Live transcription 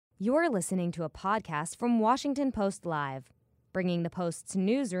You're listening to a podcast from Washington Post Live, bringing the Post's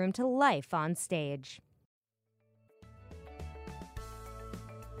newsroom to life on stage.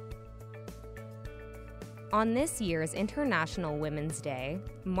 On this year's International Women's Day,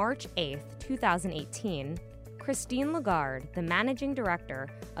 March 8th, 2018, Christine Lagarde, the managing director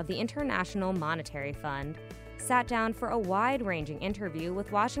of the International Monetary Fund, sat down for a wide-ranging interview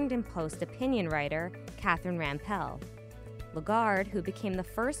with Washington Post opinion writer Catherine Rampell. Lagarde, who became the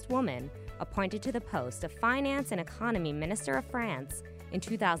first woman appointed to the post of Finance and Economy Minister of France in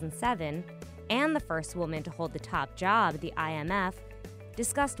 2007, and the first woman to hold the top job at the IMF,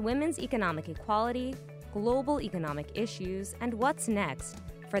 discussed women's economic equality, global economic issues, and what's next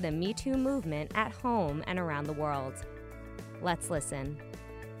for the Me Too movement at home and around the world. Let's listen.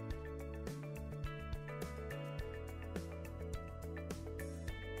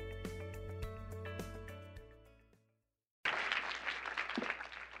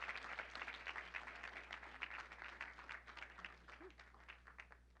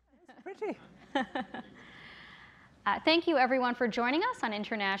 Pretty. Thank you, everyone, for joining us on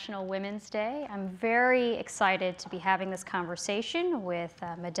International Women's Day. I'm very excited to be having this conversation with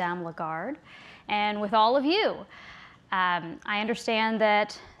Madame Lagarde and with all of you. I understand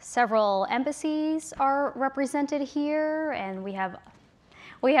that several embassies are represented here, and we have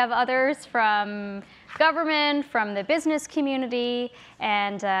others from government, from the business community,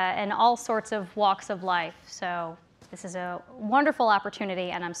 and all sorts of walks of life. So this is a wonderful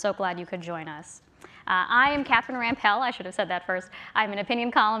opportunity, and I'm so glad you could join us. I am Catherine Rampell. I should have said that first. I'm an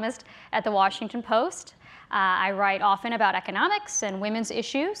opinion columnist at the Washington Post. I write often about economics and women's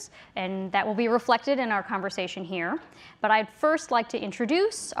issues, and that will be reflected in our conversation here. But I'd first like to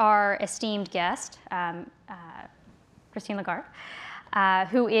introduce our esteemed guest, Christine Lagarde,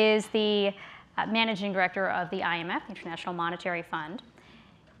 who is the managing director of the IMF, the International Monetary Fund.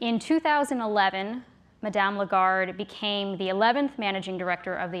 In 2011, Madame Lagarde became the 11th managing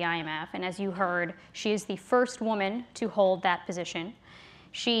director of the IMF, and as you heard, she is the first woman to hold that position.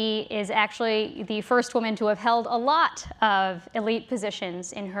 She is actually the first woman to have held a lot of elite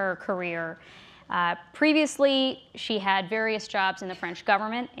positions in her career. Previously, she had various jobs in the French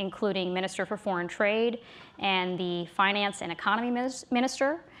government, including Minister for Foreign Trade and the Finance and Economy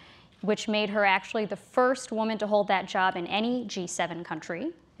Minister, which made her actually the first woman to hold that job in any G7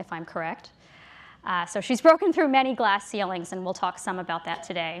 country, if I'm correct. So she's broken through many glass ceilings, and we'll talk some about that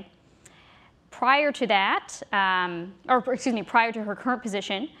today. Prior to that, prior to her current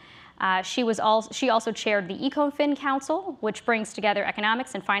position, she also chaired the ECOFIN Council, which brings together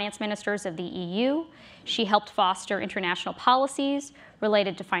economics and finance ministers of the EU. She helped foster international policies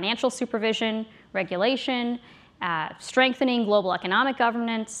related to financial supervision, regulation, strengthening global economic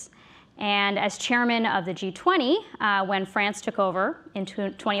governance. And as chairman of the G20, when France took over in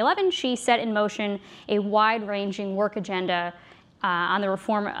 2011, she set in motion a wide-ranging work agenda on the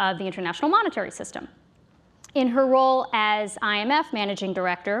reform of the international monetary system. In her role as IMF managing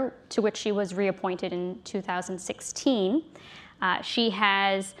director, to which she was reappointed in 2016, she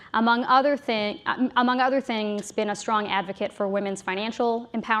has, among other things, been a strong advocate for women's financial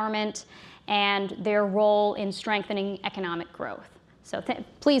empowerment and their role in strengthening economic growth. So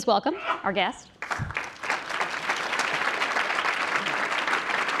please welcome our guest.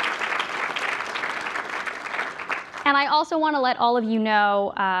 And I also want to let all of you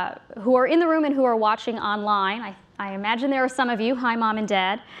know who are in the room and who are watching online, I imagine there are some of you, hi Mom and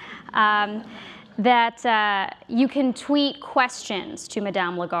Dad, that you can tweet questions to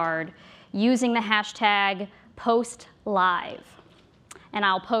Madame Lagarde using the hashtag #PostLive. And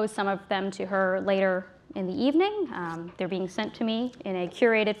I'll pose some of them to her later in the evening. They're being sent to me in a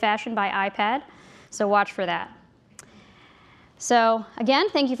curated fashion by iPad, so watch for that. So again,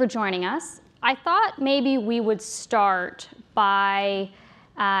 thank you for joining us. I thought maybe we would start by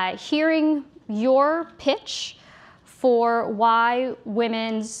hearing your pitch for why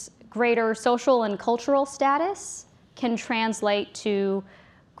women's greater social and cultural status can translate to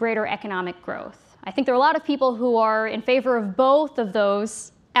greater economic growth. I think there are a lot of people who are in favor of both of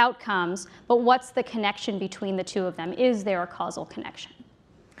those outcomes, but what's the connection between the two of them? Is there a causal connection?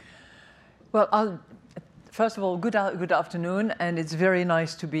 Well, first of all, good afternoon, and it's very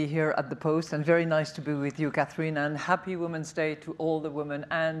nice to be here at the Post, and very nice to be with you, Catherine, and happy Women's Day to all the women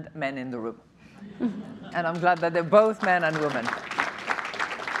and men in the room. And I'm glad that they're both men and women.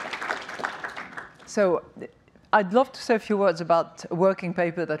 So I'd love to say a few words about a working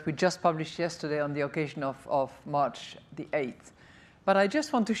paper that we just published yesterday on the occasion of March the 8th. But I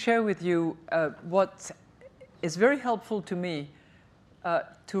just want to share with you what is very helpful to me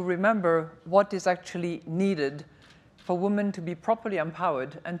to remember what is actually needed for women to be properly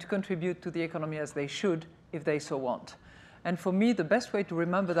empowered and to contribute to the economy as they should if they so want. And for me, the best way to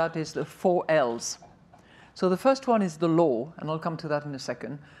remember that is the 4 L's. So the first one is the law, and I'll come to that in a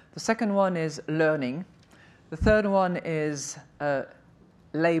second. The second one is learning. The third one is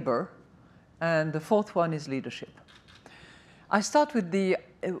labor. And the fourth one is leadership. I start with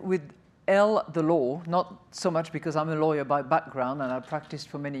L, the law, not so much because I'm a lawyer by background and I practiced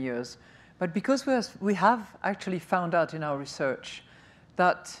for many years, but because we have actually found out in our research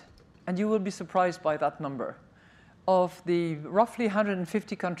that, and you will be surprised by that number, of the roughly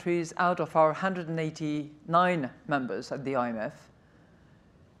 150 countries out of our 189 members at the IMF,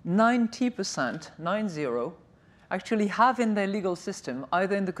 90%, 90, actually have in their legal system,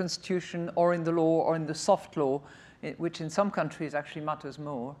 either in the constitution or in the law or in the soft law, which in some countries actually matters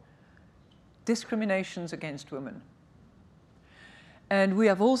more, discriminations against women. And we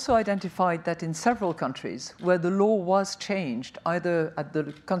have also identified that in several countries where the law was changed, either at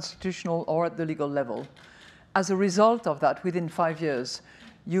the constitutional or at the legal level, as a result of that, within 5 years,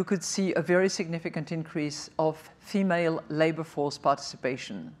 you could see a very significant increase of female labor force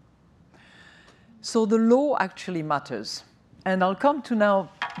participation. So the law actually matters. And I'll come to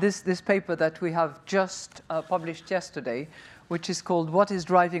now this paper that we have just published yesterday, which is called What is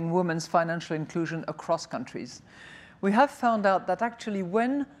Driving Women's Financial Inclusion Across Countries. We have found out that actually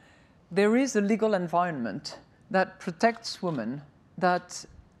when there is a legal environment that protects women, that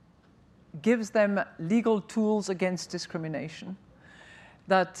gives them legal tools against discrimination,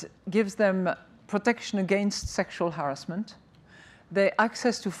 that gives them protection against sexual harassment, their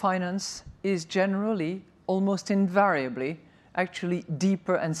access to finance is generally, almost invariably, actually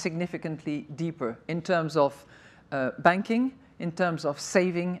deeper and significantly deeper in terms of banking, in terms of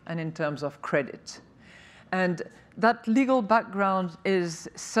saving, and in terms of credit. And that legal background is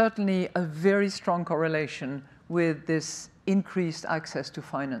certainly a very strong correlation with this increased access to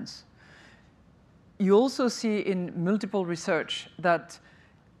finance. You also see in multiple research that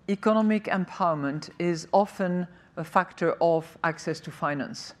economic empowerment is often a factor of access to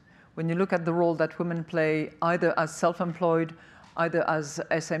finance. When you look at the role that women play either as self-employed, either as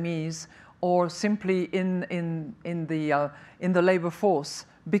SMEs, or simply in the labor force,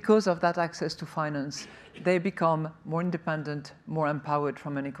 because of that access to finance, they become more independent, more empowered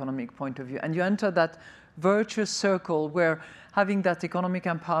from an economic point of view. And you enter that virtuous circle where having that economic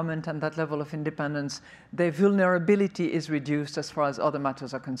empowerment and that level of independence, their vulnerability is reduced as far as other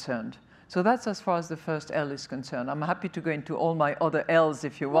matters are concerned. So that's as far as the first L is concerned. I'm happy to go into all my other L's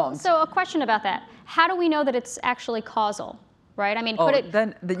if you want. So a question about that. How do we know that it's actually causal, right? I mean,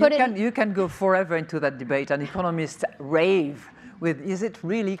 you can go forever into that debate, and economists rave with, is it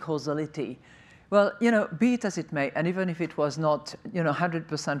really causality? Well, be it as it may, and even if it was not,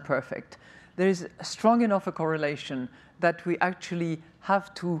 100% perfect, there is strong enough a correlation that we actually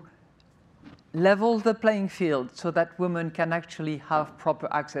have to level the playing field so that women can actually have proper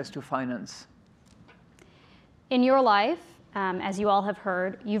access to finance. In your life, as you all have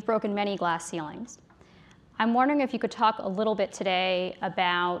heard, you've broken many glass ceilings. I'm wondering if you could talk a little bit today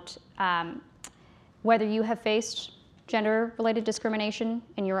about whether you have faced gender-related discrimination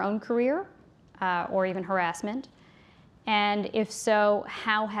in your own career or even harassment, and if so,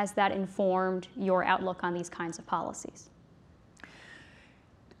 how has that informed your outlook on these kinds of policies?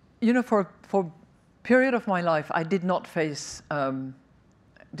 For a period of my life, I did not face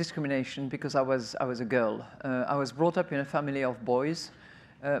discrimination because I was a girl. I was brought up in a family of boys.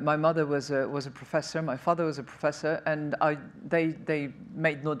 My mother was a professor, my father was a professor, and they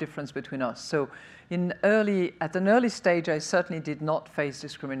made no difference between us. So at an early stage, I certainly did not face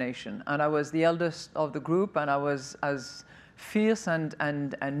discrimination. And I was the eldest of the group, and I was as fierce and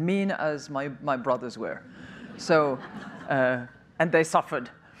mean as my brothers were. So, and they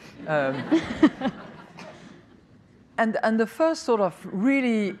suffered. And the first sort of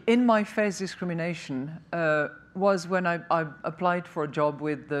really in-my-face discrimination was when I applied for a job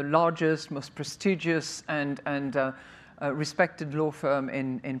with the largest, most prestigious and respected law firm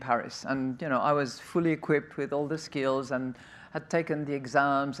in Paris. And I was fully equipped with all the skills and had taken the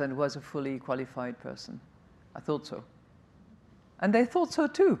exams and was a fully qualified person. I thought so. And they thought so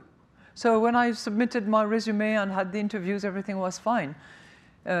too. So when I submitted my resume and had the interviews, everything was fine.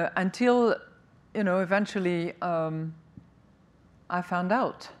 Until, eventually I found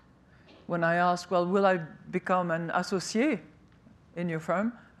out when I asked, well, will I become an associé in your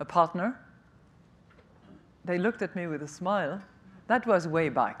firm, a partner? They looked at me with a smile. That was way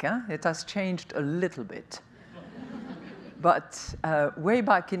back. It has changed a little bit. But way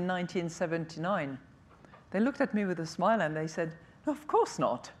back in 1979, they looked at me with a smile and they said, no, of course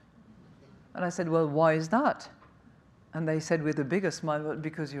not. And I said, well, why is that? And they said with a bigger smile, well,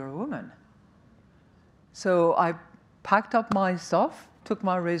 because you're a woman. So I packed up my stuff, took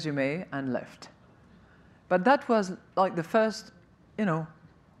my resume, and left. But that was like the first,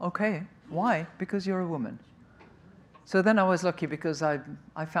 okay, why? Because you're a woman. So then I was lucky because I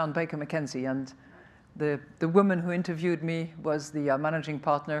found Baker McKenzie, and the woman who interviewed me was the managing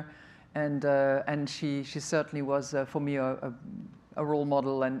partner, and she certainly was for me a role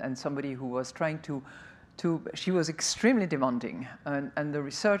model and somebody who was trying to she was extremely demanding, and the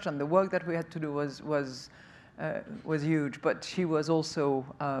research and the work that we had to do was huge. But she was also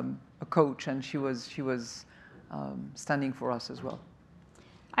a coach, and she was standing for us as well.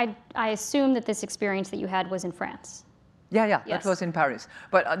 I assume that this experience that you had was in France. Yeah, Yes. That was in Paris.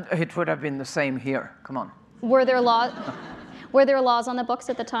 But it would have been the same here. Come on. Were there laws on the books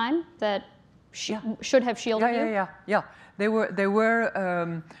at the time that should have shielded you? Yeah. They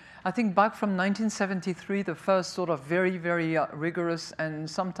were. I think back from 1973, the first sort of very, very rigorous and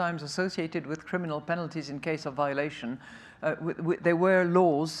sometimes associated with criminal penalties in case of violation. There were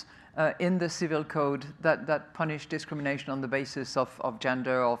laws in the civil code that punish discrimination on the basis of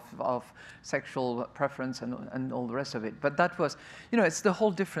gender, of sexual preference, and all the rest of it. But that was, it's the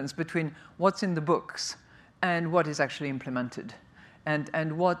whole difference between what's in the books and what is actually implemented,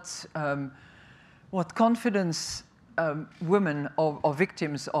 and what confidence women or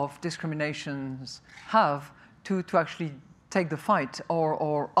victims of discriminations have to actually take the fight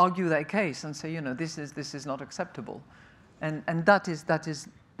or argue their case and say, this is not acceptable, and that is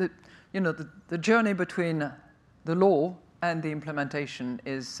the journey between the law and the implementation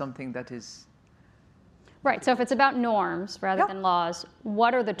is something that is right. So if it's about norms rather than laws,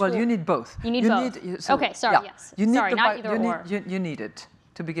 what are the tools? Well, you need both. You need both. Okay, sorry. Yeah. Yes. Sorry, not either or. You need it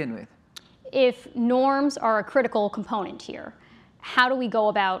to begin with. If norms are a critical component here, how do we go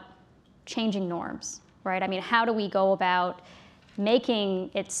about changing norms, right? I mean, how do we go about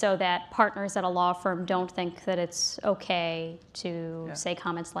making it so that partners at a law firm don't think that it's okay to say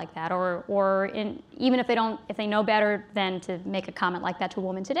comments like that, or even if they know better than to make a comment like that to a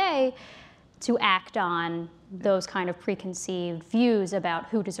woman today, to act on those kind of preconceived views about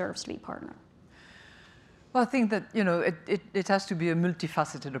who deserves to be partner? Well, I think that it has to be a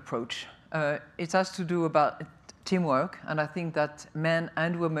multifaceted approach. It has to do about teamwork, and I think that men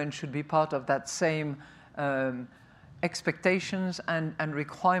and women should be part of that same expectations and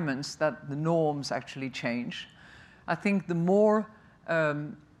requirements that the norms actually change. I think the more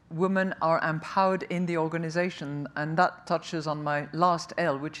women are empowered in the organization, and that touches on my last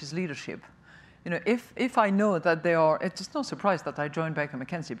L, which is leadership. If I know that it's no surprise that I joined Baker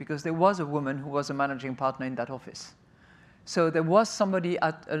McKenzie, because there was a woman who was a managing partner in that office. So there was somebody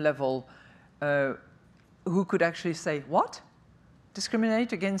at a level who could actually say, what?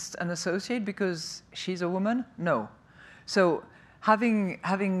 Discriminate against an associate because she's a woman? No. So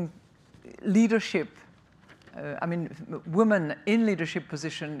having leadership, women in leadership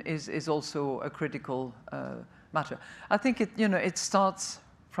position is also a critical matter. I think it starts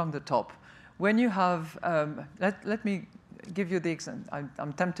from the top. When you have, let me give you the example.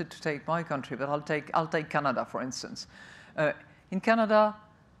 I'm tempted to take my country, but I'll take Canada, for instance. In Canada,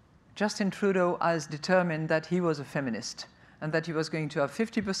 Justin Trudeau has determined that he was a feminist and that he was going to have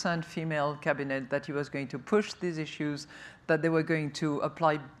 50% female cabinet, that he was going to push these issues, that they were going to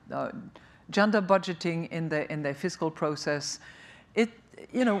apply gender budgeting in their fiscal process.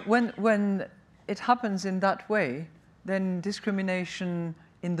 When it happens in that way, then discrimination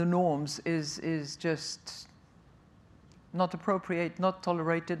in the norms is just not appropriate, not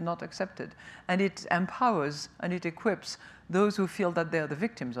tolerated, not accepted. And it empowers and it equips those who feel that they're the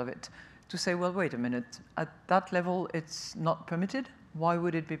victims of it to say, well, wait a minute, at that level it's not permitted. Why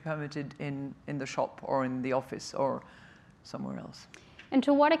would it be permitted in the shop or in the office or somewhere else? And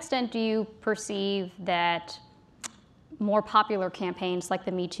to what extent do you perceive that more popular campaigns like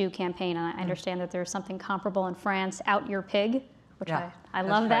the Me Too campaign, and I understand that there's something comparable in France, Out Your Pig, which I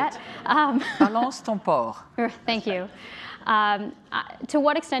love right. that. Balance ton porc. Thank you. To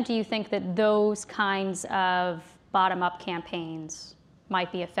what extent do you think that those kinds of bottom-up campaigns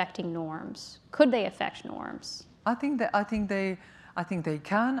might be affecting norms? Could they affect norms? I think they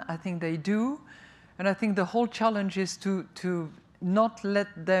can. I think they do, and I think the whole challenge is to not let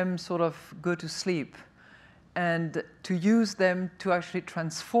them sort of go to sleep, and to use them to actually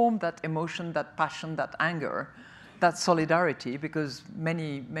transform that emotion, that passion, that anger, that solidarity, because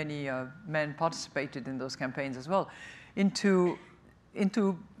many men participated in those campaigns as well, into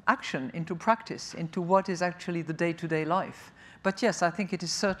action, into practice, into what is actually the day-to-day life. But yes, I think it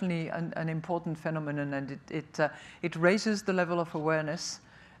is certainly an important phenomenon, and it raises the level of awareness,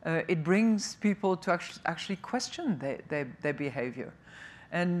 It brings people to actually question their behavior.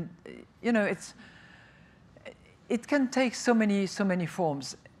 And, you know, it can take so many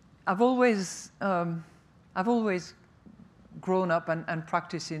forms. I've always grown up and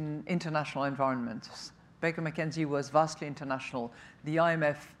practiced in international environments. Baker McKenzie was vastly international. The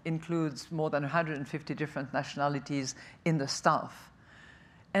IMF includes more than 150 different nationalities in the staff.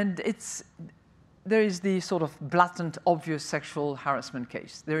 And there is the sort of blatant, obvious sexual harassment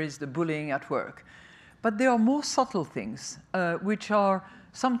case. There is the bullying at work. But there are more subtle things, which are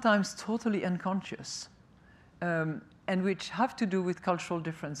sometimes totally unconscious, and which have to do with cultural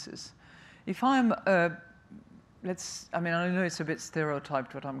differences. If I'm, I mean, I know it's a bit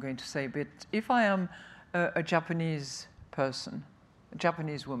stereotyped what I'm going to say, but if I am a Japanese person, a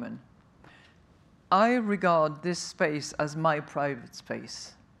Japanese woman, I regard this space as my private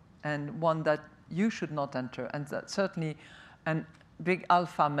space, and one that you should not enter, and that certainly a big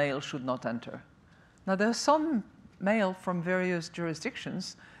alpha male should not enter. Now, there are some male from various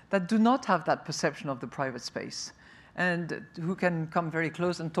jurisdictions that do not have that perception of the private space, and who can come very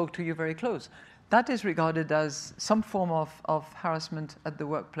close and talk to you very close. That is regarded as some form of harassment at the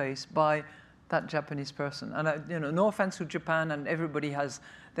workplace by that Japanese person. And you know, no offense to Japan, and everybody has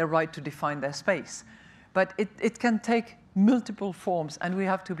their right to define their space. But it can take multiple forms, and we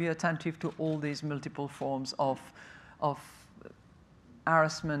have to be attentive to all these multiple forms of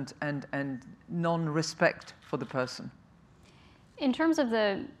harassment and non-respect for the person. In terms of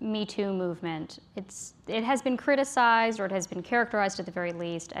the Me Too movement, it has been criticized, or it has been characterized at the very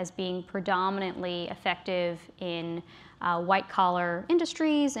least, as being predominantly effective in white-collar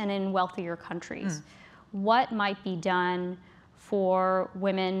industries and in wealthier countries. What might be done for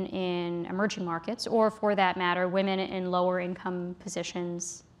women in emerging markets, or for that matter, women in lower income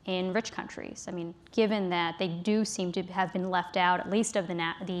positions in rich countries? I mean, given that they do seem to have been left out, at least of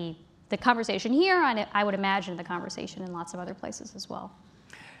the conversation here, and I would imagine the conversation in lots of other places as well.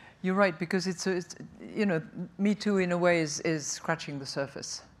 You're right, because it's you know, Me Too in a way is scratching the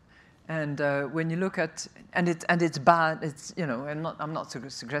surface. And when you look at, and it's bad, it's, you know, I'm not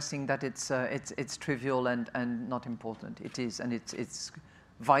suggesting that it's trivial and not important. It is, and it's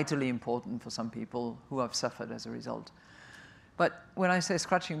vitally important for some people who have suffered as a result. But when I say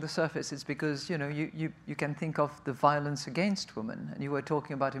scratching the surface, it's because, you know, you can think of the violence against women, and you were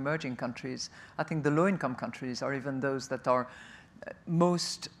talking about emerging countries. I think the low-income countries are even those that are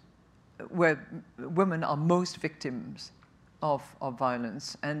where women are most victims of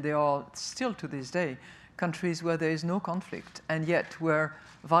violence, and there are still to this day countries where there is no conflict, and yet where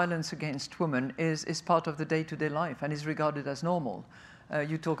violence against women is part of the day-to-day life and is regarded as normal.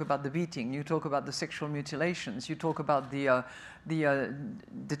 You talk about the beating, you talk about the sexual mutilations, you talk about the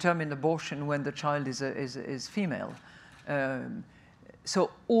determined abortion when the child is female.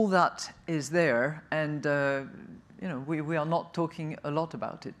 So all that is there, and you know, we are not talking a lot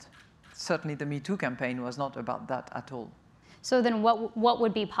about it. Certainly the Me Too campaign was not about that at all. So then what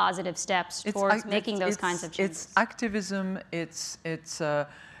would be positive steps towards making those kinds of changes? It's activism, it's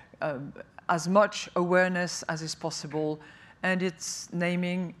as much awareness as is possible, and it's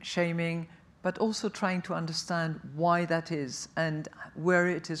naming, shaming, but also trying to understand why that is, and where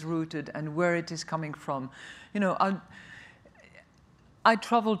it is rooted, and where it is coming from. You know, I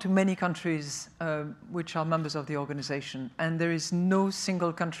travel to many countries which are members of the organization, and there is no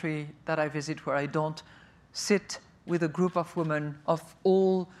single country that I visit where I don't sit with a group of women of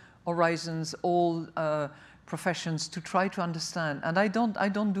all horizons, all professions, to try to understand. And I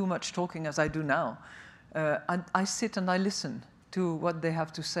don't do much talking as I do now. I sit and I listen to what they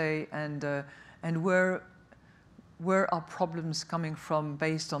have to say, and where are problems coming from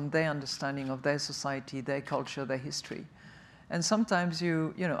based on their understanding of their society, their culture, their history. And sometimes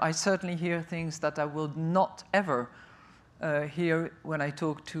you know, I certainly hear things that I will not ever hear when I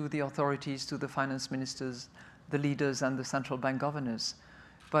talk to the authorities, to the finance ministers, the leaders, and the central bank governors.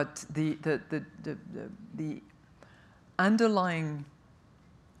 But the underlying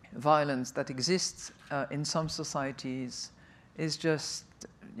violence that exists in some societies is just,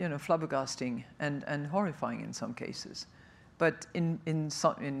 you know, flabbergasting and horrifying in some cases. But in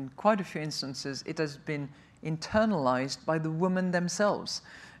quite a few instances, it has been internalized by the women themselves.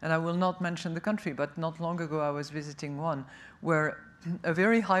 And I will not mention the country, but not long ago I was visiting one where a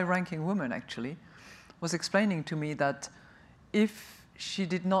very high-ranking woman, actually, was explaining to me that if she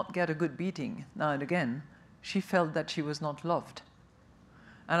did not get a good beating now and again, she felt that she was not loved.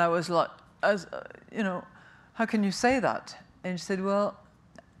 And I was like, you know, how can you say that? And she said, well,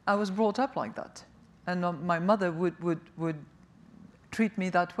 I was brought up like that. And my mother would treat me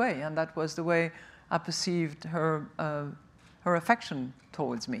that way, and that was the way I perceived her her affection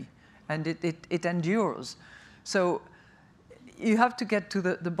towards me, and it endures. So you have to get to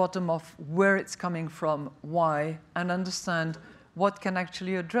the bottom of where it's coming from, why, and understand what can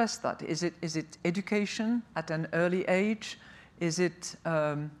actually address that. Is it education at an early age? Is it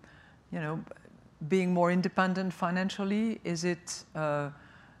being more independent financially? Is it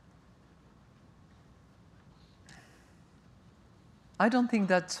I don't think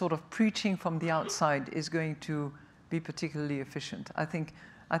that sort of preaching from the outside is going to be particularly efficient. I think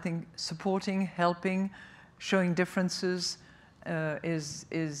supporting, helping, showing differences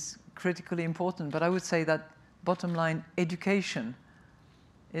is critically important. But I would say that bottom line, education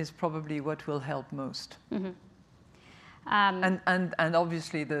is probably what will help most. Mm-hmm. And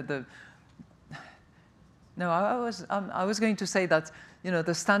obviously I was going to say that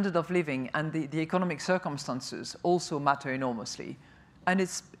the standard of living and the economic circumstances also matter enormously. And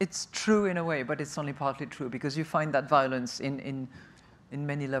it's true in a way, but it's only partly true, because you find that violence in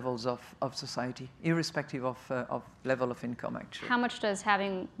many levels of society, irrespective of level of income, actually. How much does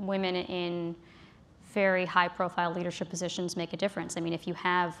having women in very high-profile leadership positions make a difference? I mean, if you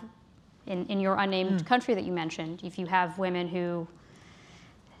have, in your unnamed country that you mentioned, if you have women who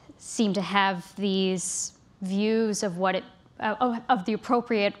seem to have these views of what of the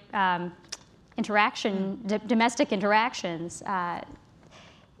appropriate domestic interactions,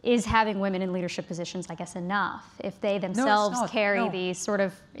 is having women in leadership positions, I guess, enough? If they themselves carry these sort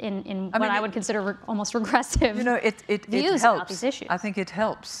of I would consider almost regressive views about these issues. I think it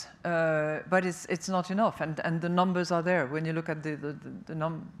helps, but it's not enough, and the numbers are there. When you look at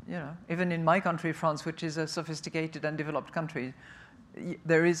even in my country, France, which is a sophisticated and developed country,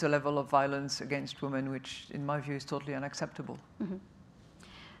 there is a level of violence against women which, in my view, is totally unacceptable.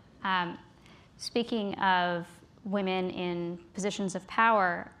 Mm-hmm. Speaking of women in positions of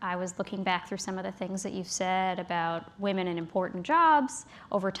power, I was looking back through some of the things that you've said about women in important jobs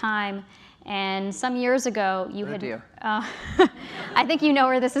over time, and some years ago you I think you know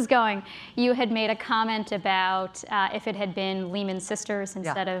where this is going. You had made a comment about if it had been Lehman Sisters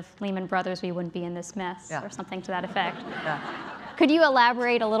instead of Lehman Brothers, we wouldn't be in this mess, or something to that effect. Could you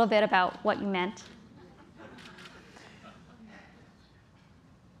elaborate a little bit about what you meant?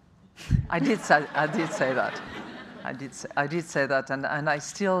 I did say that. I did say that, and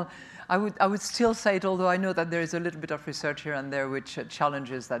I would still say it, although I know that there is a little bit of research here and there which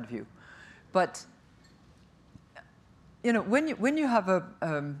challenges that view. But when you have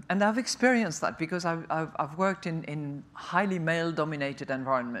and I've experienced that because I've worked in highly male-dominated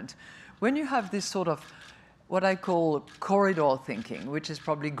environment. When you have this sort of what I call corridor thinking, which is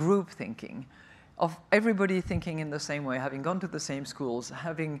probably group thinking, of everybody thinking in the same way, having gone to the same schools,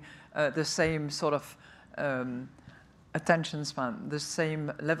 having the same sort of attention span, the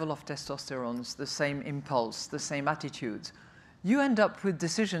same level of testosterone, the same impulse, the same attitudes, you end up with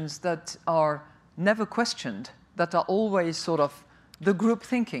decisions that are never questioned, that are always sort of the group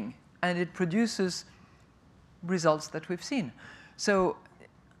thinking, and it produces results that we've seen. So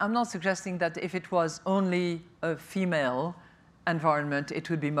I'm not suggesting that if it was only a female environment, it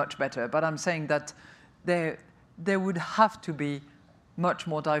would be much better, but I'm saying that there would have to be much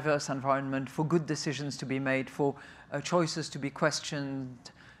more diverse environment for good decisions to be made, for choices to be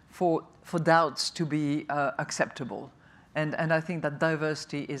questioned, for doubts to be acceptable. And I think that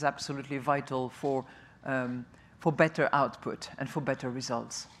diversity is absolutely vital for better output and for better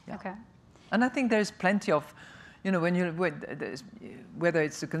results. Yeah. Okay. And I think there's plenty of, whether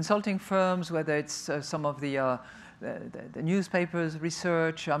it's the consulting firms, whether it's some of the newspapers'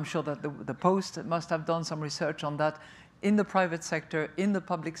 research, I'm sure that the Post must have done some research on that. In the private sector, in the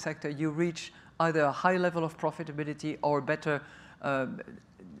public sector, you reach either a high level of profitability or a better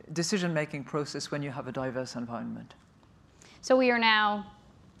decision-making process when you have a diverse environment. So we are now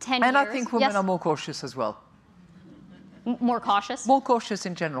 10 years. And I think women are more cautious as well. More cautious? More cautious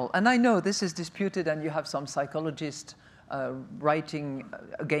in general. And I know this is disputed and you have some psychologists writing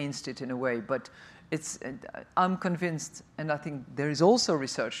against it in a way, but I'm convinced, and I think there is also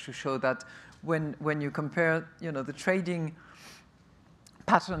research to show that when you compare the trading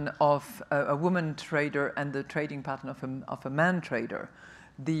pattern of a woman trader and the trading pattern of a man trader,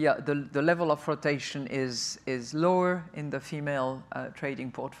 the level of rotation is lower in the female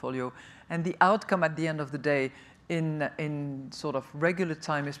trading portfolio, and the outcome at the end of the day in sort of regular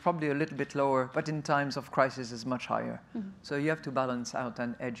time is probably a little bit lower, but in times of crisis is much higher. Mm-hmm. So you have to balance out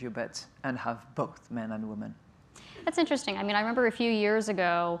and edge your bets and have both men and women. That's interesting. I mean, I remember a few years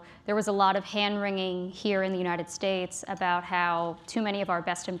ago, there was a lot of hand-wringing here in the United States about how too many of our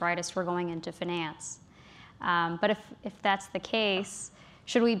best and brightest were going into finance. But if that's the case,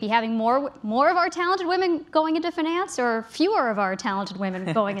 Should we be having more of our talented women going into finance, or fewer of our talented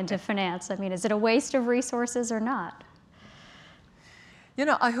women going into finance? I mean, is it a waste of resources or not? You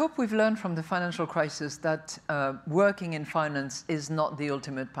know, I hope we've learned from the financial crisis that working in finance is not the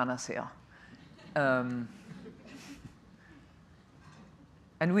ultimate panacea. And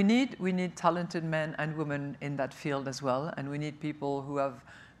we need talented men and women in that field as well. And we need people who have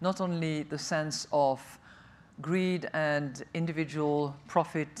not only the sense of greed and individual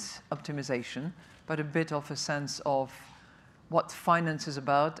profit optimization, but a bit of a sense of what finance is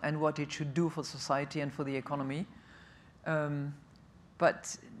about and what it should do for society and for the economy.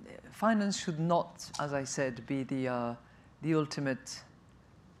 But finance should not, as I said, be the ultimate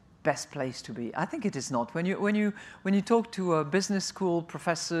best place to be. I think it is not. When you talk to business school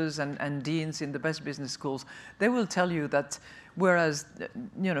professors and deans in the best business schools, they will tell you that whereas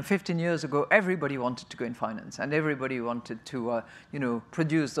 15 years ago everybody wanted to go in finance and everybody wanted to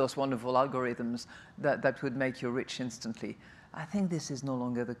produce those wonderful algorithms that would make you rich instantly. I think this is no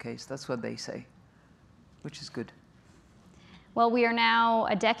longer the case. That's what they say, which is good. Well, we are now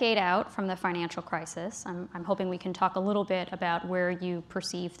a decade out from the financial crisis. I'm hoping we can talk a little bit about where you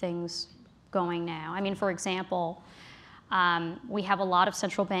perceive things going now. I mean, for example, we have a lot of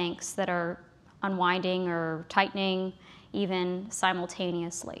central banks that are unwinding or tightening even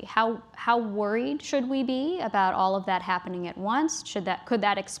simultaneously. How worried should we be about all of that happening at once? Could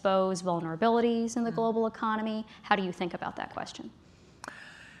that expose vulnerabilities in the global economy? How do you think about that question?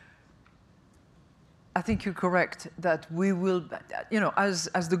 I think you're correct that we will,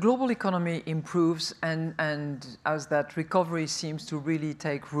 as the global economy improves and as that recovery seems to really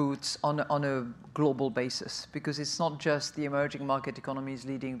take roots on a global basis, because it's not just the emerging market economies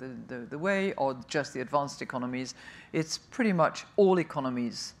leading the way or just the advanced economies, it's pretty much all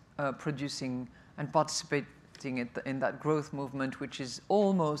economies producing and participating in that growth movement, which is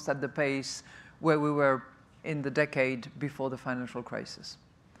almost at the pace where we were in the decade before the financial crisis.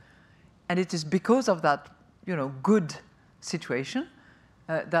 And it is because of that, good situation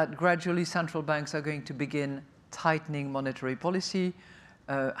that gradually central banks are going to begin tightening monetary policy,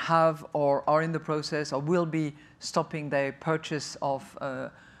 have or are in the process or will be stopping their purchase of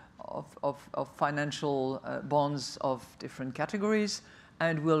financial bonds of different categories,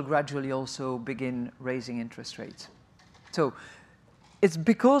 and will gradually also begin raising interest rates. So it's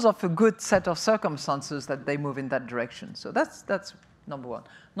because of a good set of circumstances that they move in that direction. So that's number one.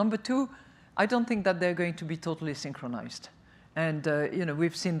 Number two, I don't think that they're going to be totally synchronized. And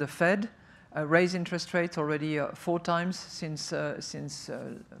we've seen the Fed raise interest rates already 4 times since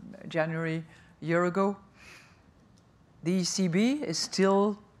January a year ago. The ECB is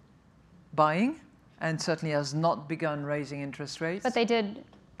still buying and certainly has not begun raising interest rates. But they did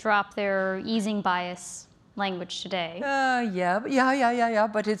drop their easing bias language today. Yeah.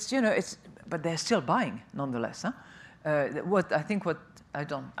 But but they're still buying nonetheless. Huh? I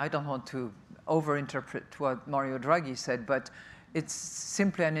don't want to overinterpret what Mario Draghi said, but it's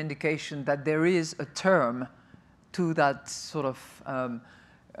simply an indication that there is a term to that sort of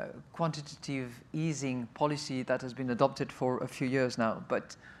quantitative easing policy that has been adopted for a few years now,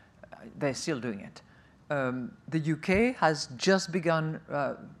 but they're still doing it. The UK has just begun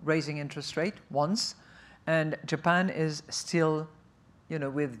raising interest rate once, and Japan is still,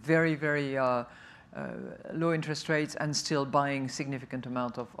 with very, very low interest rates and still buying significant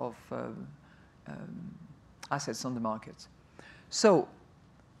amount of assets on the markets. So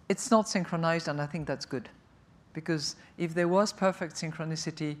it's not synchronized, and I think that's good, because if there was perfect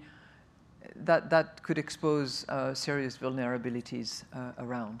synchronicity, that could expose serious vulnerabilities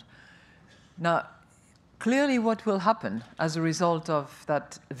around. Now, clearly what will happen as a result of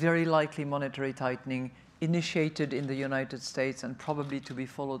that very likely monetary tightening initiated in the United States and probably to be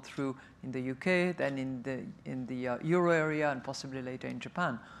followed through in the UK, then in the euro area and possibly later in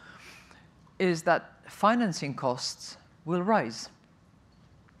Japan, is that financing costs will rise.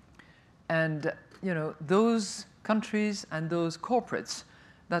 And those countries and those corporates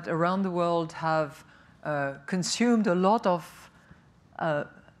that around the world have consumed a lot of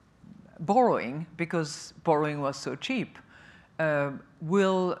borrowing because borrowing was so cheap,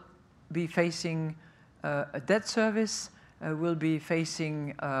 will be facing a debt service, will be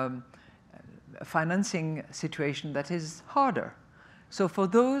facing a financing situation that is harder. So for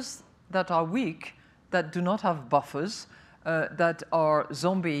those that are weak, that do not have buffers, that are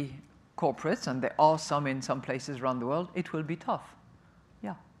zombie corporates, and there are some in some places around the world, it will be tough.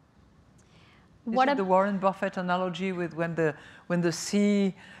 Yeah. Is it the Warren Buffett analogy with when the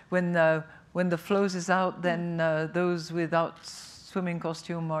flows is out, then those without swimming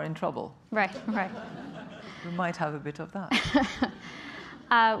costume are in trouble? Right. We might have a bit of that.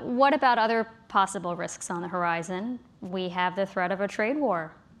 What about other possible risks on the horizon? We have the threat of a trade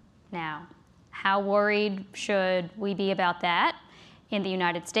war now. How worried should we be about that in the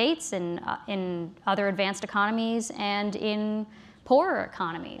United States and in other advanced economies and in poorer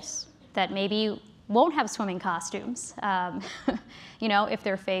economies that maybe won't have swimming costumes, you know, if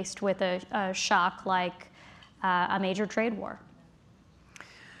they're faced with a shock like a major trade war?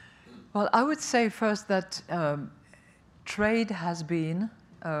 Well, I would say first that trade has been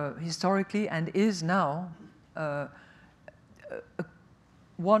historically and is now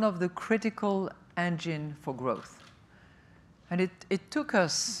one of the critical engine for growth. And it took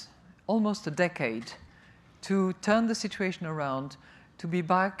us almost a decade to turn the situation around, to be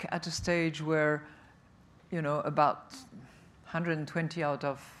back at a stage where, you know, about 120 out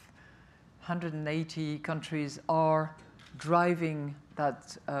of 180 countries are driving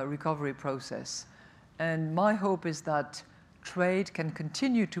that recovery process. And my hope is that trade can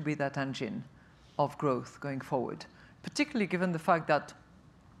continue to be that engine of growth going forward, particularly given the fact that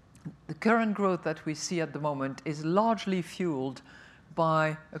the current growth that we see at the moment is largely fueled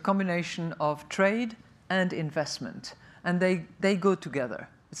by a combination of trade and investment. And they go together.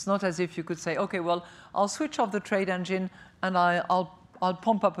 It's not as if you could say, okay, well, I'll switch off the trade engine and I'll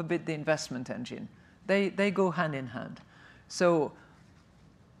pump up a bit the investment engine. They go hand in hand. So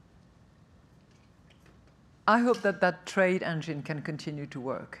I hope that that trade engine can continue to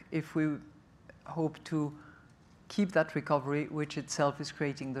work if we hope to keep that recovery, which itself is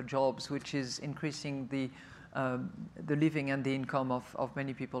creating the jobs, which is increasing the living and the income of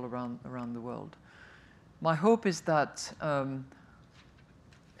many people around the world. My hope is that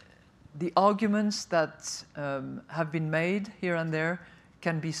the arguments that have been made here and there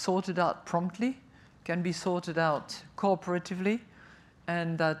can be sorted out promptly, can be sorted out cooperatively,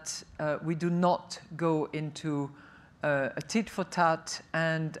 and that we do not go into a tit for tat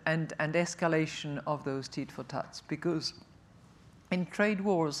and escalation of those tit for tats. Because in trade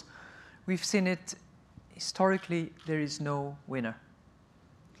wars, we've seen it historically, there is no winner.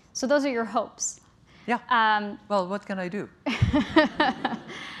 So those are your hopes. Yeah. Well, what can I do?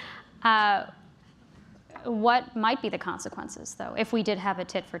 What might be the consequences, though, if we did have a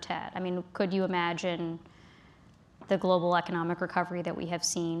tit for tat? I mean, could you imagine the global economic recovery that we have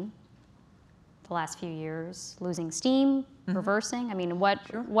seen the last few years losing steam, reversing? I mean, what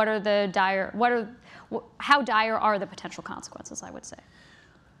are the how dire are the potential consequences, I would say?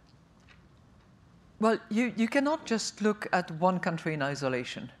 Well, you cannot just look at one country in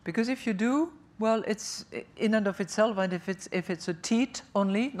isolation, because if you do, well, it's in and of itself, and if it's a tit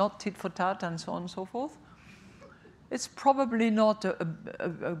only, not tit for tat, and so on and so forth, it's probably not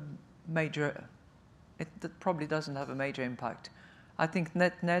a major. It probably doesn't have a major impact. I think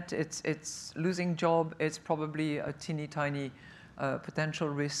net, it's losing job. It's probably a teeny tiny potential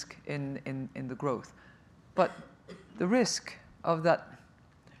risk in the growth, but the risk of that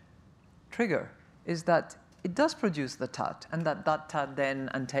trigger is that it does produce the tat, and that tat then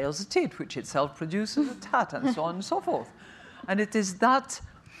entails a tit, which itself produces a tat, and so on and so forth. And it is that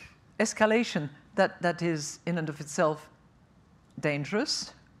escalation that is in and of itself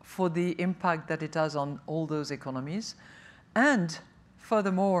dangerous for the impact that it has on all those economies, and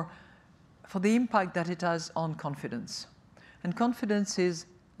furthermore, for the impact that it has on confidence. And confidence is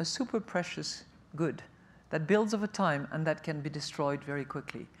a super precious good that builds over time and that can be destroyed very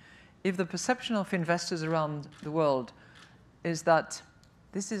quickly. If the perception of investors around the world is that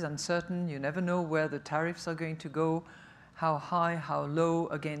this is uncertain, you never know where the tariffs are going to go, how high, how low,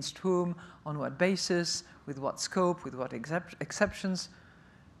 against whom, on what basis, with what scope, with what exceptions,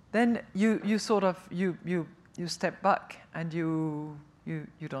 then you sort of step back and you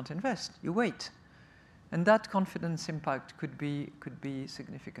don't invest, you wait. And that confidence impact could be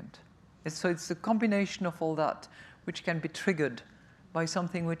significant. So it's the combination of all that which can be triggered by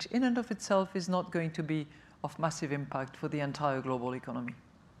something which in and of itself is not going to be of massive impact for the entire global economy.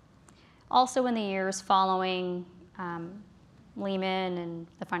 Also in the years following Lehman and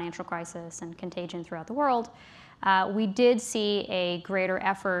the financial crisis and contagion throughout the world, we did see a greater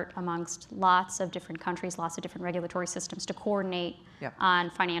effort amongst lots of different countries, lots of different regulatory systems to coordinate on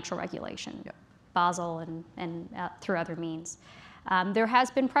financial regulation, Basel and through other means. There has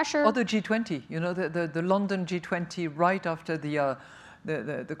been pressure. Or the G20, you know, the London G20 right after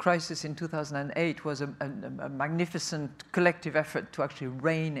the crisis in 2008 was a magnificent collective effort to actually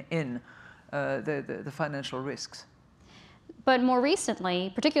rein in the financial risks. But more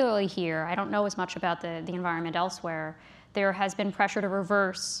recently, particularly here, I don't know as much about the environment elsewhere, there has been pressure to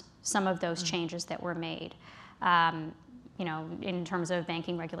reverse some of those changes that were made, in terms of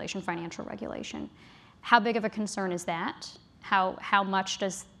banking regulation, financial regulation. How big of a concern is that? How much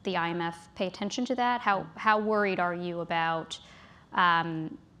does the IMF pay attention to that? How worried are you about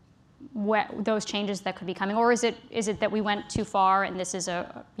those changes that could be coming, or is it that we went too far and this is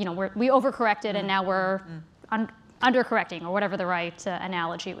we overcorrected and now we're undercorrecting, or whatever the right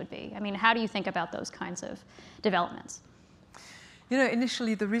analogy would be? I mean, how do you think about those kinds of developments?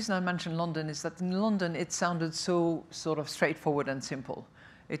 Initially the reason I mentioned London is that in London it sounded so sort of straightforward and simple.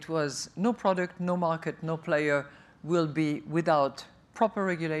 It was no product, no market, no player will be without proper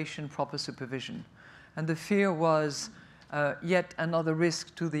regulation, proper supervision. And the fear was yet another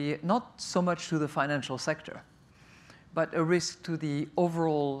risk to not so much to the financial sector, but a risk to the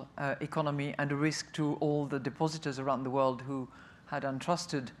overall economy and a risk to all the depositors around the world who had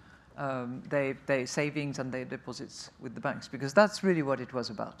entrusted their savings and their deposits with the banks, because that's really what it was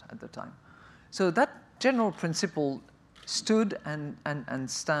about at the time. So that general principle stood and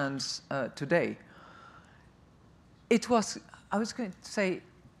stands today. It was, I was going to say,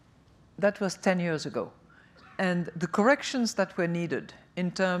 that was 10 years ago. And the corrections that were needed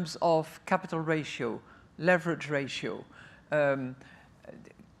in terms of capital ratio, leverage ratio,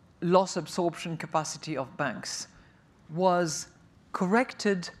 loss absorption capacity of banks was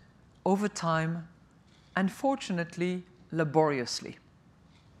corrected over time and, fortunately, laboriously.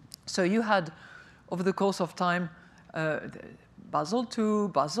 So you had, over the course of time, Basel II,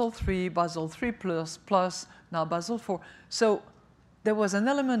 Basel III, Basel III plus, now Basel IV. So there was an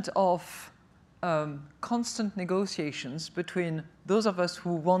element of constant negotiations between those of us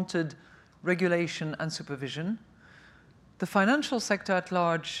who wanted regulation and supervision, the financial sector at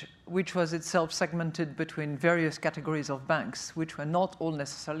large, which was itself segmented between various categories of banks, which were not all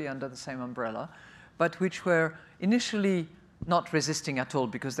necessarily under the same umbrella, but which were initially not resisting at all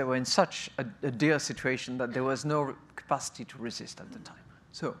because they were in such a dire situation that there was no capacity to resist at the time.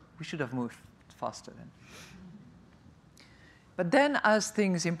 So we should have moved faster then. But then as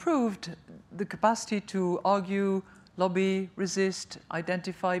things improved, the capacity to argue, lobby, resist,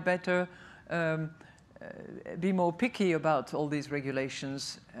 identify better, be more picky about all these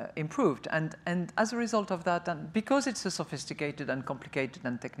regulations improved. And as a result of that, and because it's a sophisticated and complicated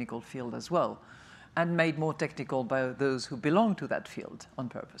and technical field as well, and made more technical by those who belong to that field on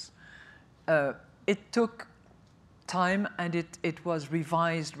purpose, it took time and it was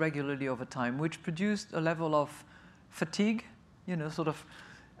revised regularly over time, which produced a level of fatigue, sort of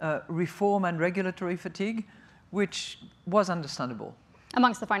reform and regulatory fatigue, which was understandable.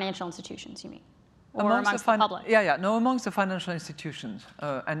 Amongst the financial institutions, you mean? Or amongst the public? No, amongst the financial institutions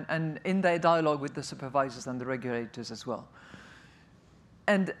and in their dialogue with the supervisors and the regulators as well.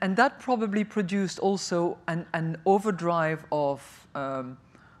 And that probably produced also an overdrive of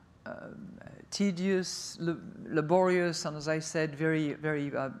tedious, laborious, and as I said, very, very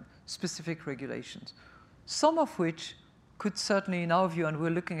specific regulations, some of which could certainly, in our view, and we're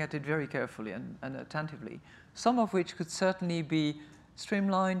looking at it very carefully and attentively, some of which could certainly be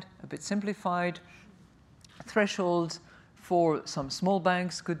streamlined, a bit simplified. Thresholds for some small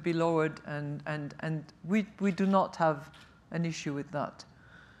banks could be lowered, and we do not have an issue with that.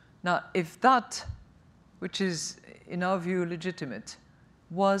 Now, if that, which is in our view legitimate,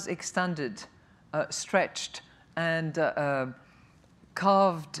 was extended, stretched, and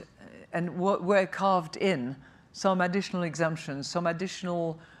carved, and were carved in some additional exemptions, some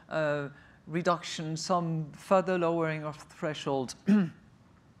additional reduction, some further lowering of thresholds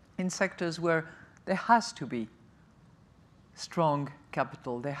in sectors where there has to be strong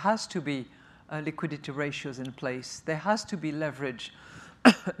capital, there has to be liquidity ratios in place, there has to be leverage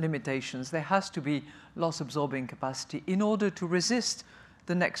limitations, there has to be loss-absorbing capacity in order to resist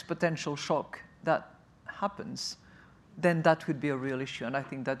the next potential shock that happens, then that would be a real issue. And I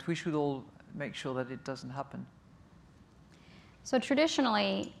think that we should all make sure that it doesn't happen. So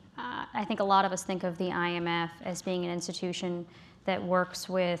traditionally, I think a lot of us think of the IMF as being an institution that works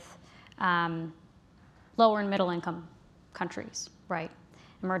with lower and middle income countries, right?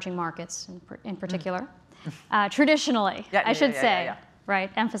 Emerging markets in particular. Traditionally, I should say,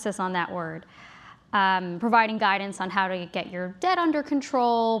 right? Emphasis on that word. Providing guidance on how to get your debt under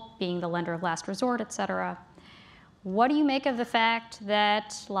control, being the lender of last resort, et cetera. What do you make of the fact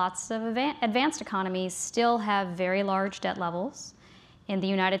that lots of advanced economies still have very large debt levels? In the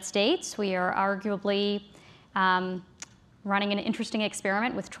United States, we are arguably running an interesting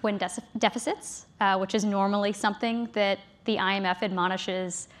experiment with twin deficits, which is normally something that the IMF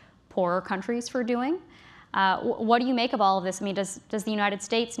admonishes poorer countries for doing. What do you make of all of this? I mean, does the United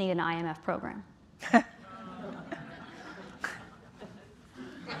States need an IMF program?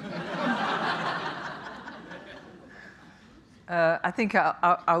 I think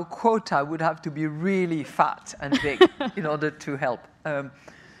our quota would have to be really fat and big in order to help.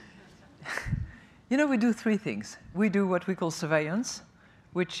 You know, we do three things. We do what we call surveillance,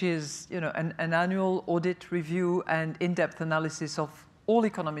 which is, you know, an annual audit review and in-depth analysis of all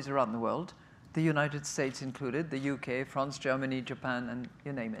economies around the world, the United States included, the UK, France, Germany, Japan, and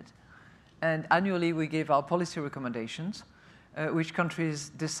you name it. And annually, we give our policy recommendations, which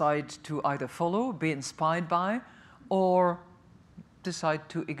countries decide to either follow, be inspired by, or decide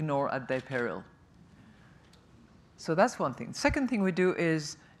to ignore at their peril. So that's one thing. Second thing we do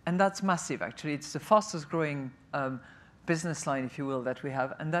is, and that's massive actually, it's the fastest growing business line, if you will, that we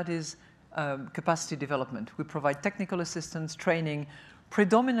have, and that is capacity development. We provide technical assistance, training,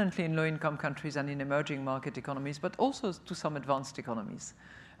 predominantly in low-income countries and in emerging market economies, but also to some advanced economies.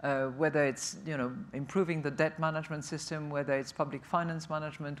 Whether it's, you know, improving the debt management system, whether it's public finance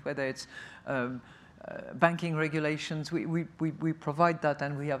management, whether it's banking regulations, we provide that,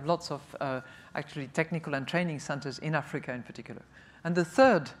 and we have lots of actually technical and training centers in Africa in particular. And the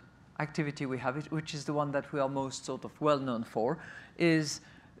third activity we have, which is the one that we are most sort of well known for, is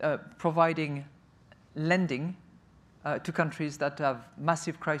providing lending to countries that have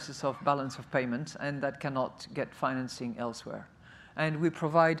massive crisis of balance of payments and that cannot get financing elsewhere. And we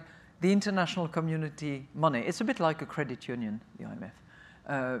provide the international community money. It's a bit like a credit union, the IMF.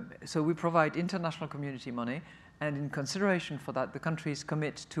 So we provide international community money, and in consideration for that, the countries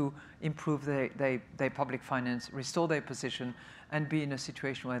commit to improve their public finance, restore their position, and be in a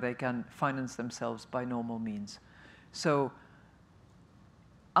situation where they can finance themselves by normal means. So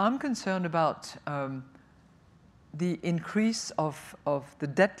I'm concerned about the increase of the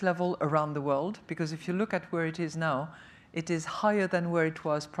debt level around the world, because if you look at where it is now, it is higher than where it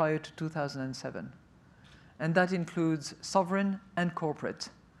was prior to 2007. And that includes sovereign and corporate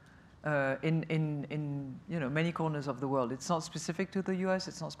in you know, many corners of the world. It's not specific to the US,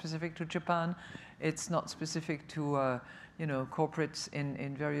 it's not specific to Japan, it's not specific to you know, corporates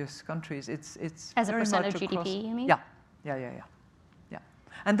in various countries. It's as a very percent much of across, GDP, you mean? Yeah.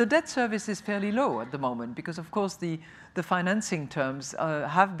 And the debt service is fairly low at the moment because, of course, the financing terms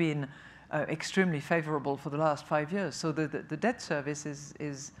have been extremely favorable for the last 5 years. So the debt service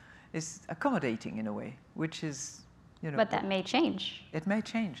is accommodating in a way, which is, you know. But that may change. It may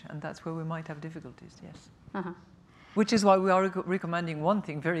change, and that's where we might have difficulties, yes. Uh-huh. Which is why we are recommending one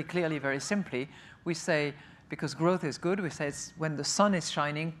thing very clearly, very simply. We say, because growth is good, we say it's when the sun is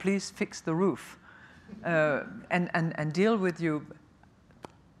shining, please fix the roof and deal with you.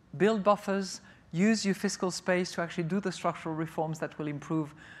 Build buffers, use your fiscal space to actually do the structural reforms that will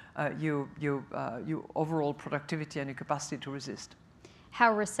improve your overall productivity and your capacity to resist.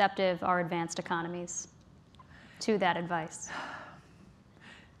 How receptive are advanced economies to that advice?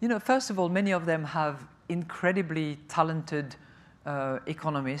 You know, first of all, many of them have incredibly talented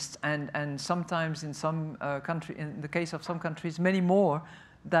economists, and sometimes in some in the case of some countries, many more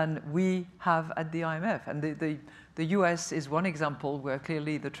than we have at the IMF. And the US is one example where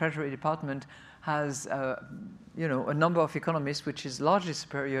clearly the Treasury Department has you know, a number of economists which is largely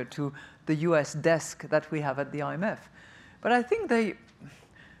superior to the US desk that we have at the IMF. But I think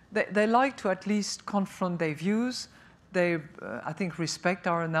they like to at least confront their views. They, I think, respect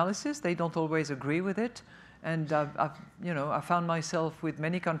our analysis. They don't always agree with it. And you know, I found myself with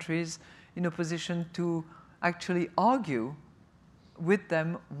many countries in a position to actually argue with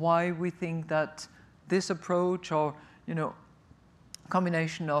them why we think that this approach, or, you know,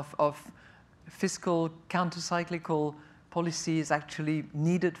 combination of fiscal counter-cyclical policy is actually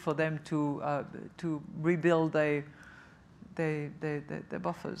needed for them to rebuild their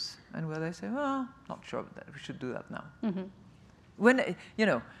buffers, and where they say, well, not sure that we should do that now. Mm-hmm. When, you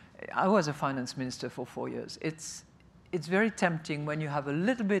know, I was a finance minister for 4 years. It's very tempting when you have a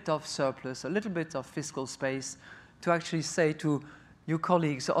little bit of surplus, a little bit of fiscal space, to actually say to your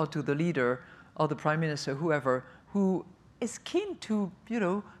colleagues or to the leader or the prime minister, whoever, who is keen to, you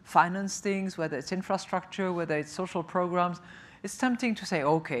know, finance things, whether it's infrastructure, whether it's social programs, it's tempting to say,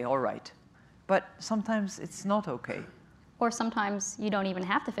 okay, all right. But sometimes it's not okay. Or sometimes you don't even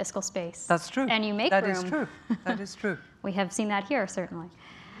have the fiscal space. That's true. And you make room. That is true. That is true. We have seen that here, certainly.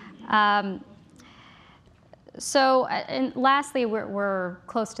 So, and lastly, we're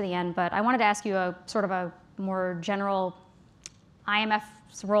close to the end, but I wanted to ask you a sort of a more general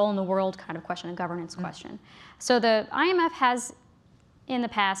IMF's role in the world kind of question, a governance question. So the IMF has, in the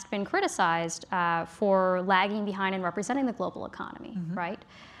past, been criticized for lagging behind and representing the global economy, right?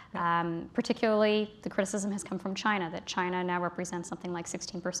 Particularly, the criticism has come from China, that China now represents something like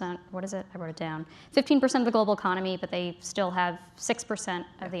 16%, what is it? I wrote it down. 15% of the global economy, but they still have 6%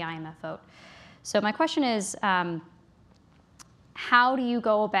 of the IMF vote. So my question is, how do you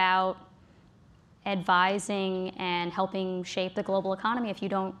go about advising and helping shape the global economy if you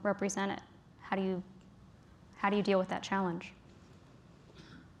don't represent it? How do you deal with that challenge?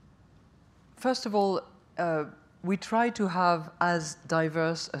 First of all, we try to have as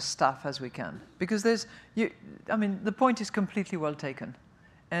diverse a staff as we can, because the point is completely well taken,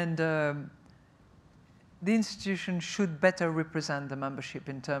 and the institution should better represent the membership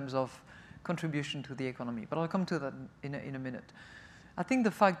in terms of contribution to the economy. But I'll come to that in a minute. I think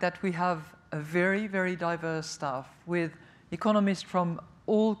the fact that we have a very, very diverse staff with economists from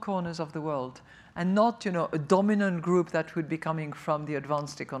all corners of the world, and not, a dominant group that would be coming from the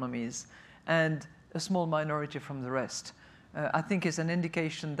advanced economies and a small minority from the rest, I think is an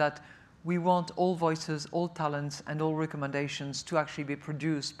indication that we want all voices, all talents, and all recommendations to actually be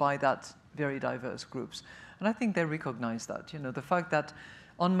produced by that very diverse groups. And I think they recognize that. The fact that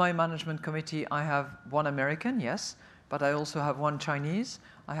on my management committee I have one American, yes, but I also have one Chinese,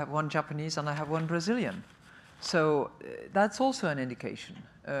 I have one Japanese, and I have one Brazilian. So that's also an indication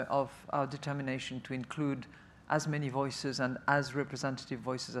of our determination to include as many voices and as representative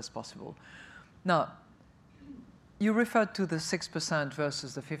voices as possible. Now, you referred to the 6%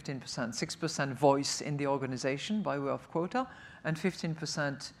 versus the 15%. 6% voice in the organization by way of quota, and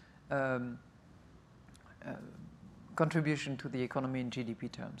 15% contribution to the economy in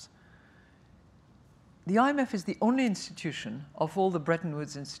GDP terms. The IMF is the only institution of all the Bretton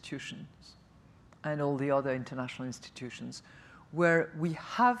Woods institutions and all the other international institutions where we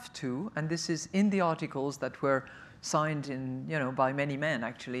have to, and this is in the articles that were signed by many men,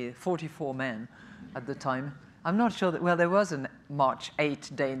 actually, 44 men at the time. I'm not sure that, well, there was a March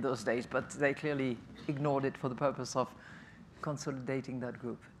 8 day in those days, but they clearly ignored it for the purpose of consolidating that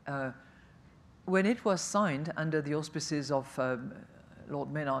group. When it was signed under the auspices of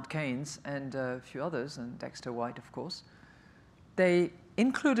Lord Maynard Keynes and a few others, and Dexter White, of course, they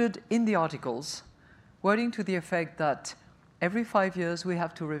included in the articles wording to the effect that every 5 years we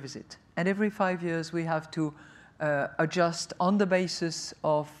have to revisit, and every 5 years we have to adjust on the basis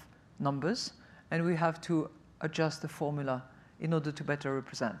of numbers, and we have to adjust the formula in order to better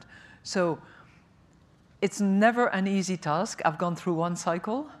represent. So it's never an easy task. I've gone through one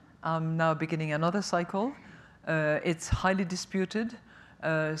cycle. I'm now beginning another cycle. It's highly disputed.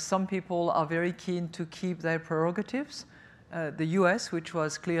 Some people are very keen to keep their prerogatives. The US, which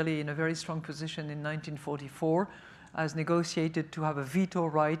was clearly in a very strong position in 1944, has negotiated to have a veto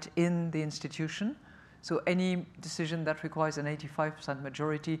right in the institution. So any decision that requires an 85%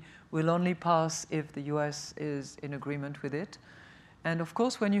 majority will only pass if the US is in agreement with it. And of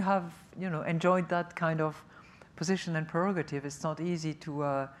course, when you have enjoyed that kind of position and prerogative, it's not easy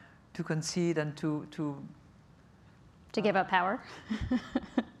to concede and to give up power.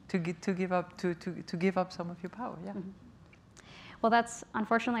 to give up some of your power. Yeah. Mm-hmm. Well, that's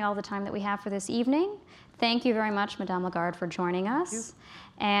unfortunately all the time that we have for this evening. Thank you very much, Madame Lagarde, for joining us.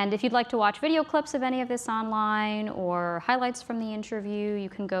 And if you'd like to watch video clips of any of this online or highlights from the interview, you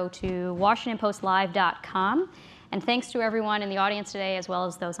can go to WashingtonPostLive.com. And thanks to everyone in the audience today, as well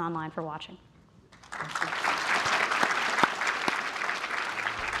as those online, for watching.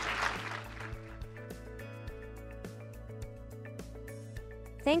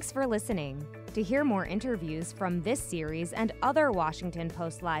 Thanks for listening. To hear more interviews from this series and other Washington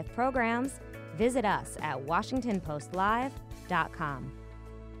Post Live programs, visit us at WashingtonPostLive.com.